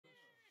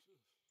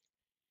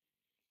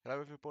Hello,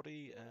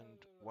 everybody, and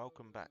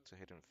welcome back to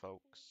Hidden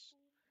Folks.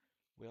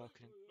 We are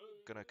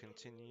going to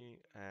continue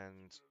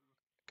and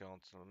go on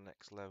to the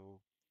next level.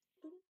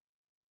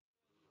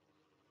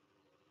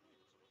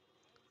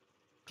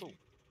 Cool.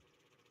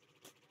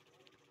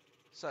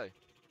 So,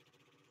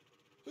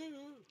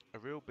 a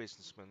real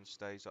businessman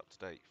stays up to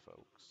date,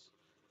 folks.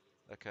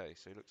 Okay,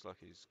 so he looks like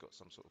he's got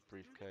some sort of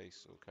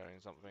briefcase or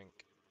carrying something.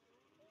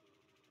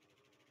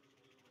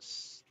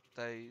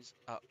 Stays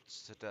up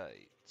to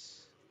date.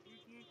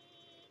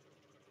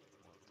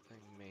 What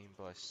do they mean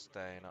by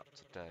staying up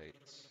to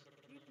date?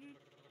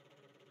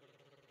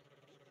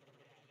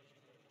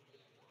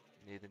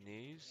 Near the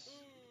news?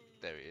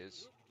 There he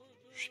is.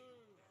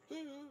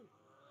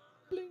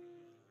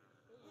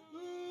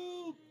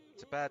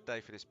 It's a bad day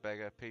for this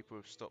beggar. People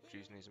have stopped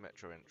using his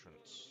metro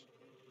entrance.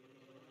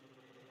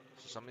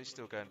 So somebody's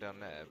still going down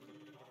there.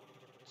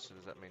 So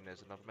does that mean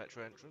there's another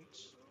metro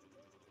entrance?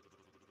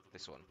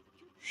 This one.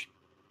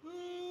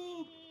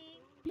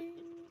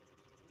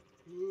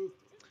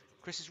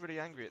 Chris is really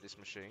angry at this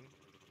machine.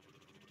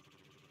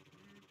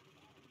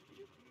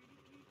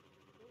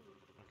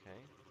 Okay.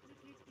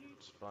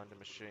 Let's find a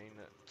machine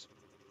that...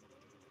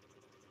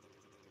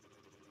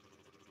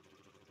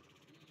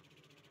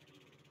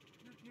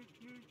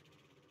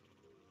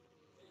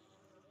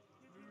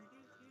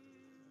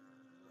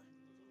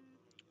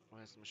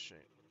 Where's the machine?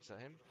 Is that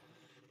him?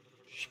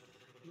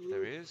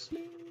 There he is.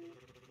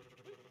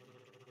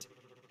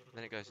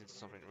 Then it goes into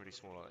something really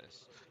small like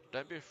this.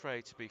 Don't be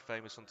afraid to be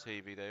famous on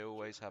TV. They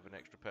always have an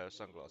extra pair of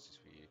sunglasses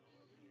for you.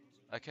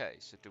 Okay,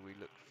 so do we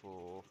look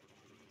for...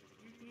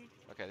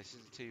 Okay, this is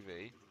a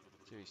TV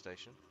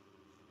station.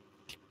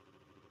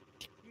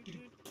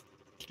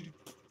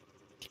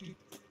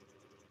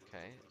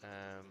 Okay,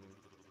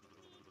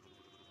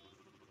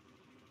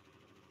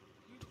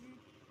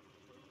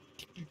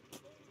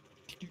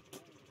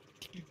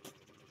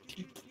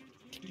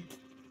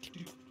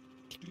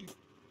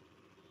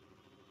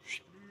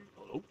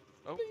 Hello?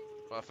 oh,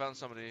 well, I found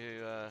somebody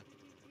who,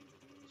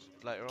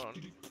 later on.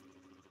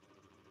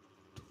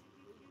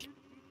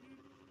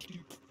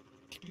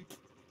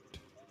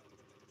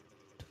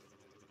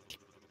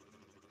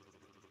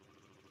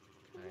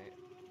 Okay,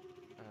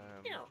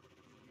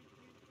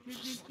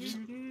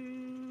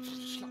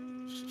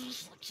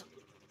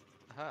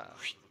 aha,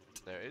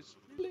 there it is.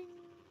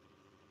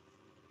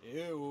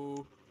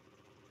 Ew.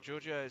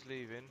 Giorgio is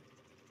leaving.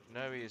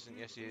 No, he isn't.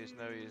 Yes, he is.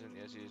 No, he isn't.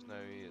 Yes, he is. No,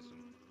 he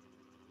isn't.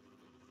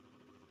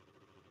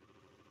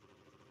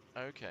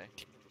 Okay.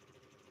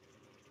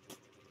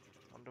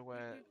 Wonder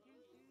where...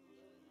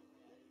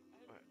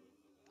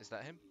 Is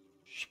that him?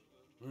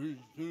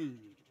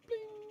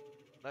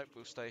 Nope,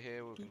 we'll stay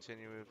here. We'll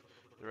continue with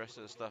the rest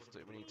of the stuff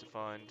that we need to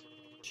find.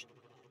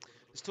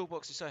 This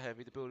toolbox is so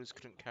heavy the builders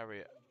couldn't carry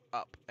it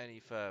up any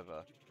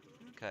further.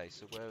 Okay,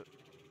 so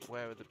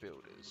where are the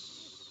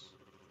builders?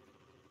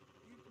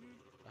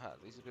 Aha,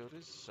 these are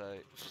builders, so...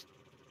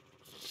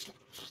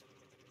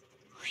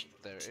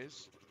 There it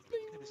is.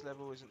 Okay, this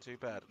level isn't too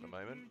bad at the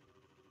moment.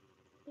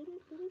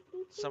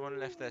 Someone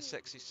left their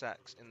sexy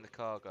sacks in the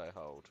cargo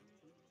hold.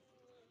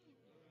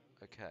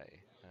 Okay,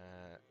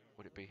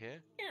 would it be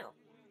here?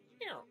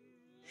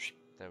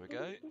 There we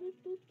go.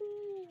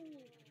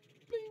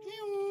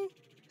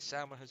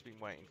 Salma has been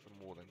waiting for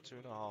more than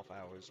 2.5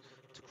 hours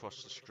to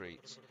cross the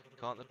streets.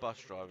 Can't the bus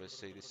drivers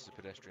see this is a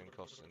pedestrian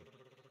crossing?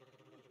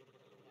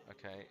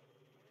 Okay.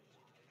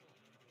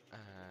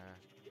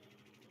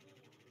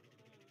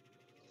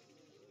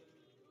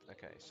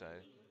 Okay, so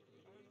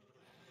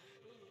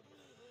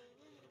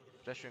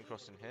pedestrian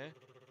crossing here.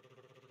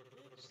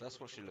 So that's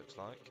what she looks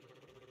like.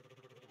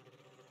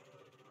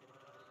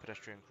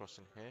 Pedestrian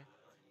crossing here.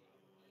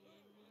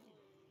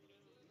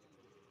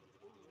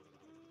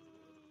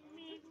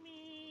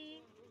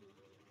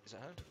 Is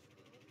that her?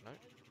 No.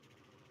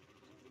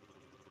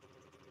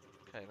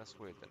 Okay, that's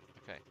weird then.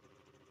 Okay.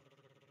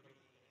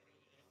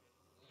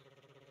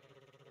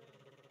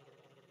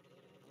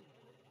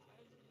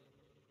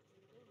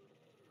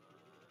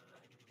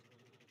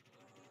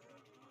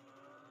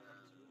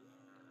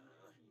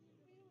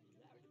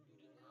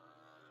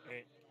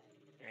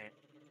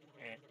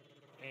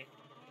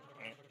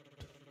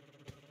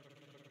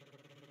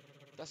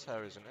 That's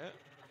her, isn't it?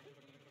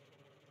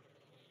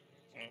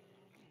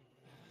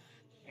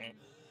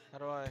 How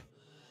do I...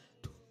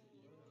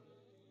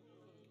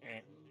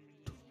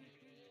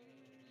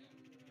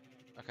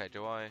 Okay,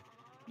 do I...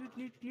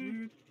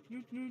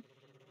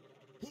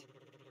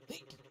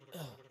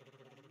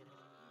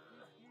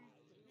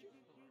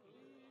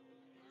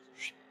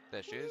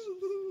 There she is.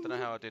 Don't know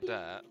how I did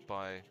that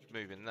by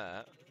moving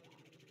that.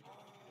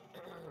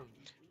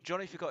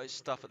 Johnny forgot his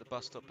stuff at the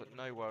bus stop, but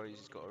no worries,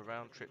 he's got a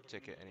round trip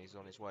ticket and he's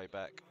on his way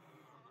back.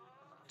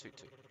 Toot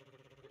toot.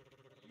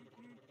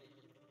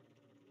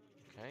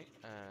 Okay,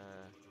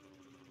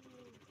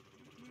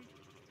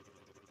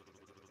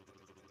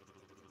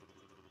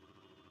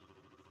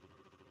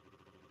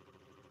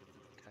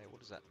 okay, what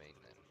does that mean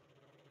then?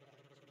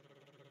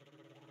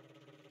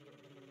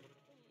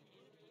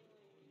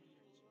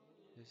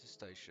 Here's the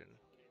station.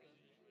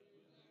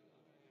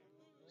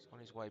 On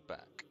his way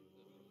back.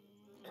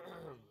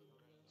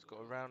 He's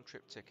got a round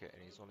trip ticket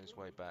and he's on his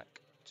way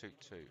back. Toot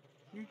toot.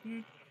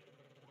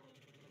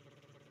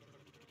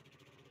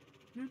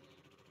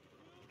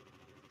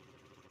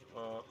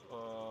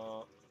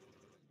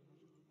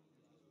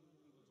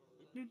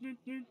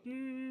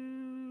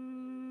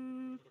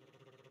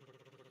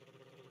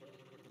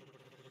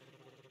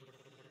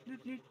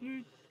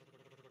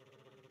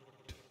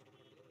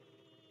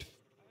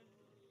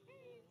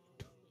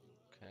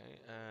 Okay,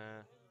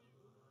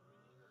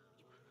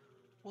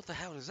 what the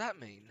hell does that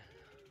mean?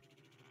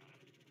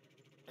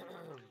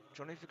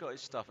 Johnny forgot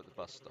his stuff at the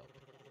bus stop.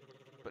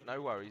 But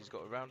no worries, he's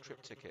got a round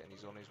trip ticket and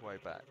he's on his way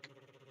back.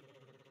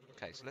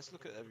 Okay, so let's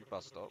look at every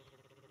bus stop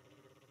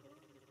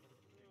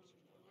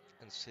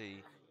and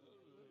see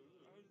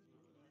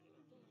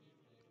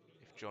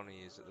if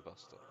Johnny is at the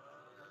bus stop.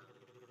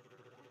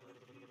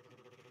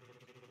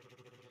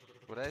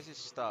 Well, there's his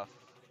stuff.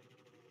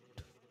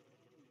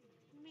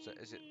 So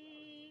is it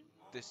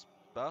this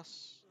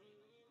bus?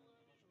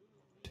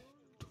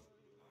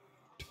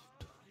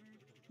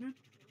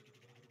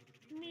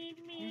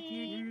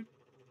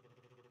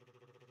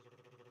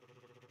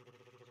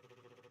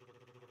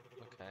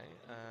 Okay,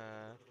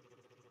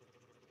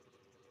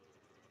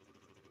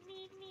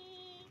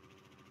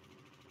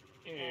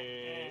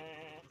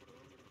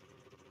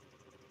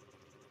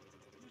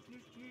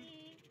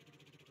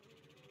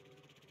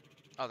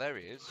 oh, there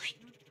he is.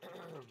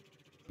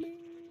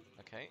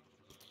 Okay.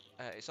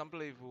 It's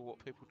unbelievable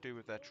what people do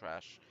with their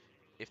trash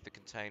if the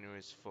container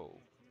is full.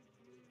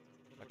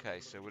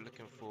 Okay, so we're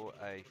looking for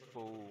a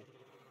full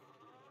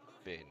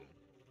bin.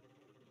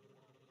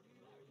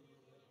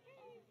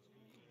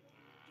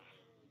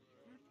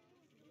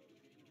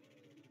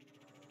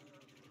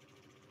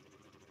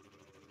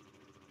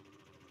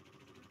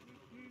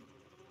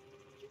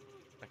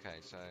 Okay,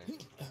 so...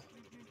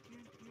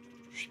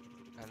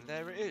 and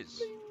there it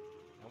is.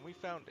 And we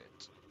found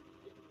it.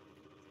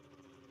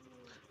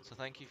 So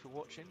thank you for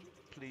watching.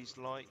 Please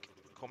like,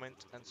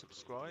 comment and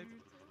subscribe.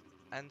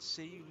 And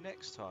see you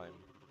next time.